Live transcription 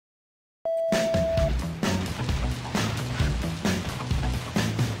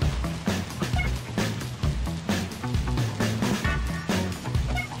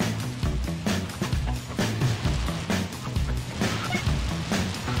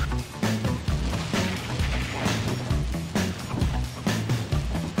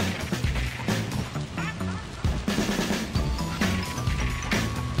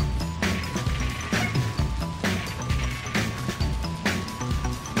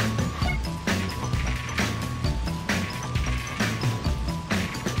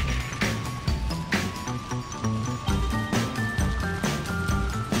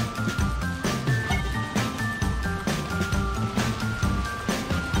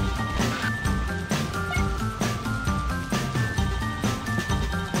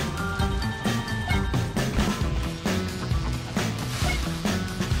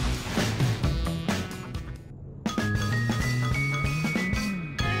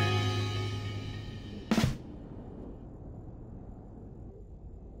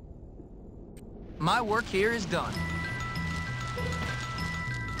My work here is done.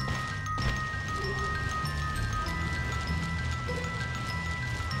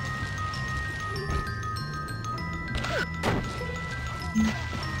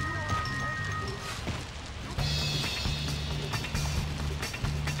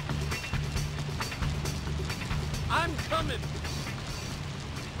 I'm coming!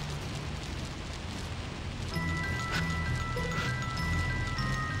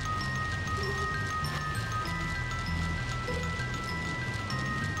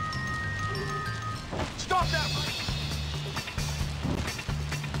 Stop that!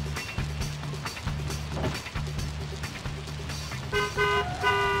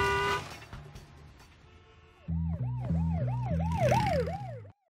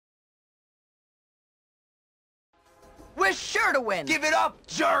 We're sure to win! Give it up,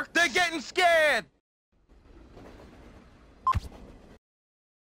 jerk! They're getting scared!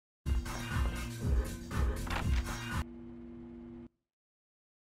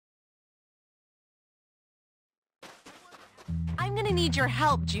 I'm gonna need your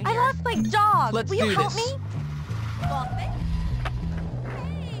help, Junior. I lost my dog. Let's Will you do help this. me? Well, thanks.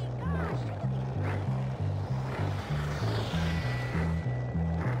 Hey, gosh.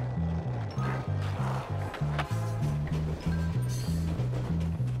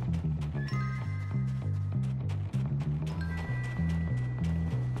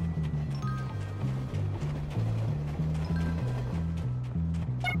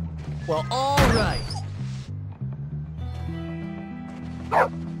 Well, all right.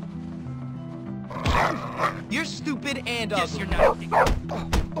 You're stupid and ugly. Yes, you're not.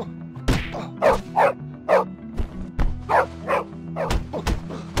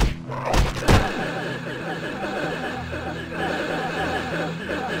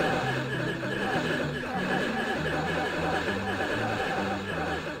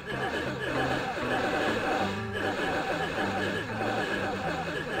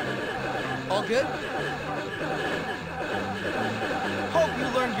 All good? Hope you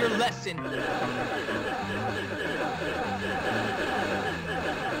learned your lesson.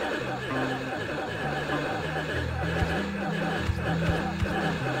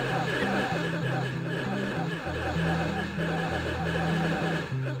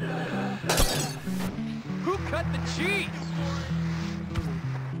 Who cut the cheese?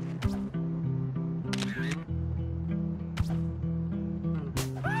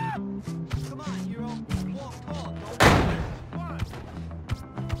 Come on, hero. Walk tall.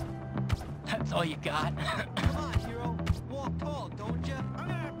 That's all you got? Come on, hero. Walk tall, don't you? I'm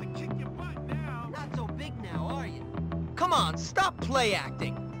gonna have to kick your butt now. Not so big now, are you? Come on, stop play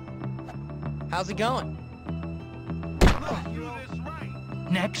acting. How's it going? Come on, Do hero. this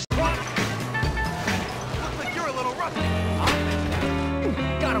right. Next. Looks like you're a little rusty.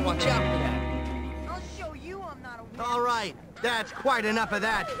 Gotta watch out for that. I'll show you I'm not a winner. All right, that's quite enough of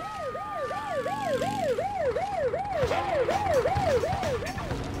that.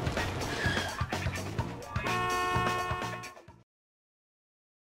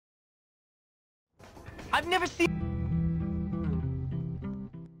 I've never seen...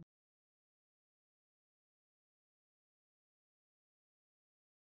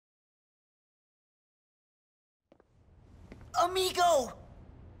 Amigo!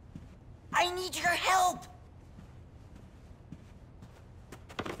 I need your help!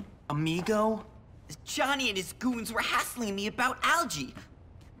 Amigo? Johnny and his goons were hassling me about Algie.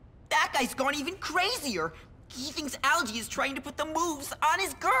 That guy's gone even crazier. He thinks Algie is trying to put the moves on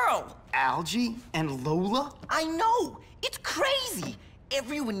his girl. Algie and Lola? I know! It's crazy!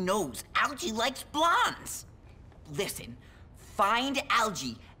 Everyone knows Algie likes blondes. Listen, find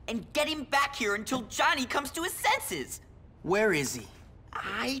Algie and get him back here until Johnny comes to his senses. Where is he?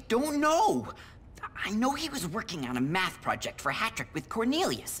 I don't know. I know he was working on a math project for Hattrick with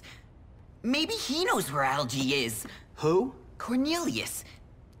Cornelius. Maybe he knows where Algie is. Who? Cornelius.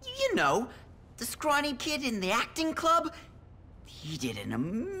 You know, the scrawny kid in the acting club. He did an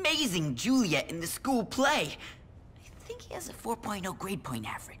amazing Juliet in the school play. I think he has a 4.0 grade point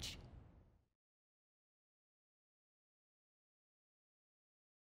average.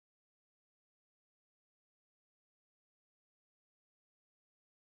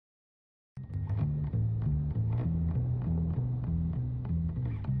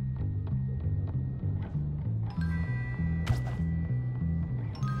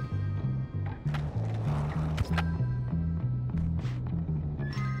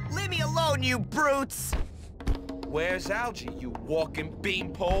 Leave me alone, you brutes! Where's Algie, you walking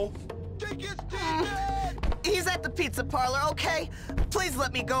beanpole? Take his He's at the pizza parlor, okay? Please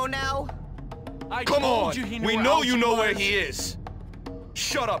let me go now. I Come told on! you he knew We where know Algie you know where was. he is.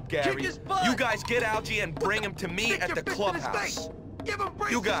 Shut up, Gary. Kick his butt. You guys get Algie and bring him to me Stick at your the fist in his clubhouse. face. Give him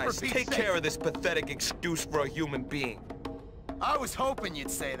braces, You guys, for Pete's take sake. care of this pathetic excuse for a human being. I was hoping you'd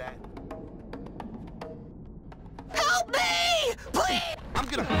say that. Help me! Please! I'm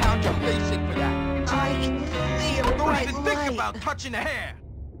gonna pound your face in for that. I can see a Don't bright even think light. about touching the hair.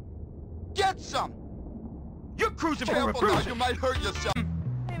 Get some. You're cruising for Careful now, reversion. you might hurt yourself.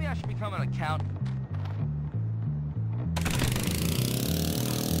 Maybe I should become an accountant.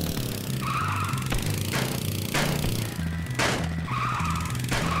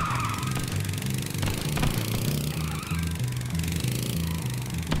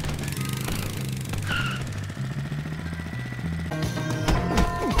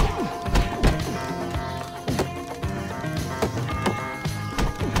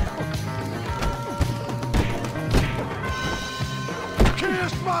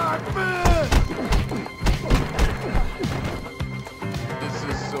 Kiss my fist! This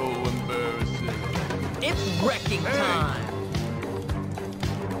is so embarrassing. It's wrecking time.